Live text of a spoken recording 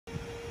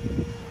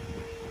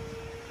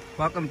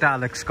Welcome to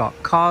Alex Scott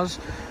Cars.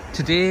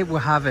 Today we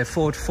have a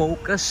Ford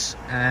Focus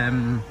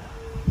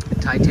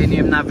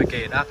titanium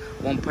Navigator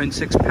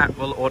 1.6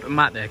 petrol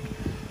automatic.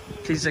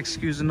 Please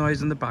excuse the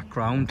noise in the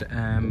background.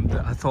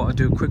 I thought I'd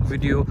do a quick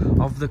video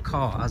of the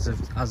car as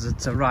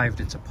it's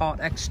arrived. It's a part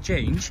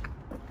exchange,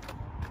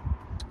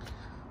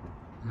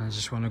 and I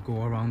just want to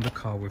go around the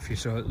car with you.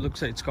 So it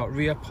looks like it's got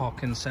rear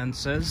parking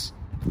sensors.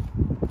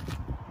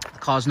 The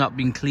car's not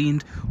been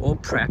cleaned or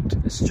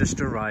prepped, it's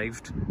just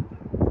arrived.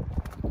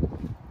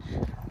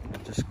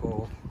 Just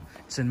go,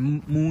 it's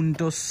in moon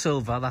dust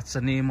silver, that's the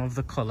name of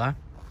the colour,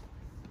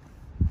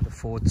 the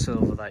Ford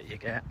silver that you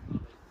get.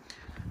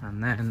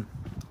 And then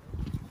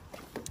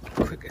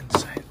quick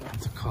inside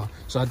of the car.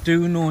 So I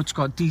do know it's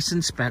got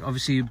decent spec.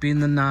 Obviously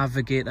being the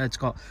Navigator, it's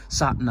got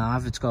sat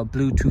nav, it's got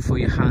Bluetooth for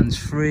your hands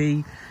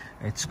free,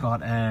 it's got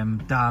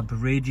DAB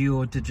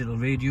radio, digital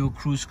radio,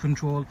 cruise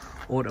control,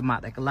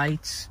 automatic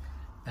lights.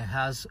 It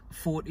has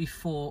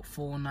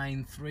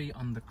 44,493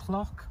 on the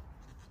clock,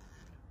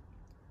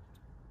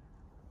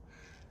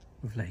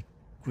 with like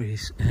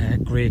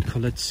grey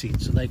coloured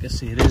seats. So like I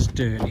say, it is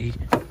dirty,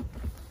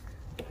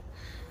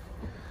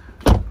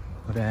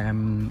 but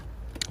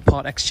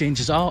part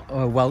exchanges are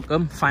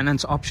welcome.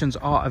 Finance options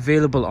are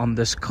available on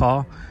this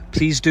car.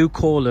 Please do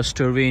call us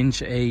to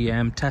arrange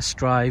a test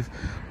drive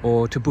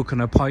or to book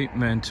an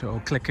appointment, or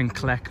click and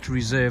collect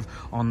reserve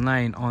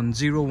online on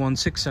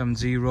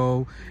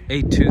 01670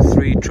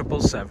 823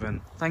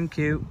 777. Thank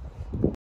you.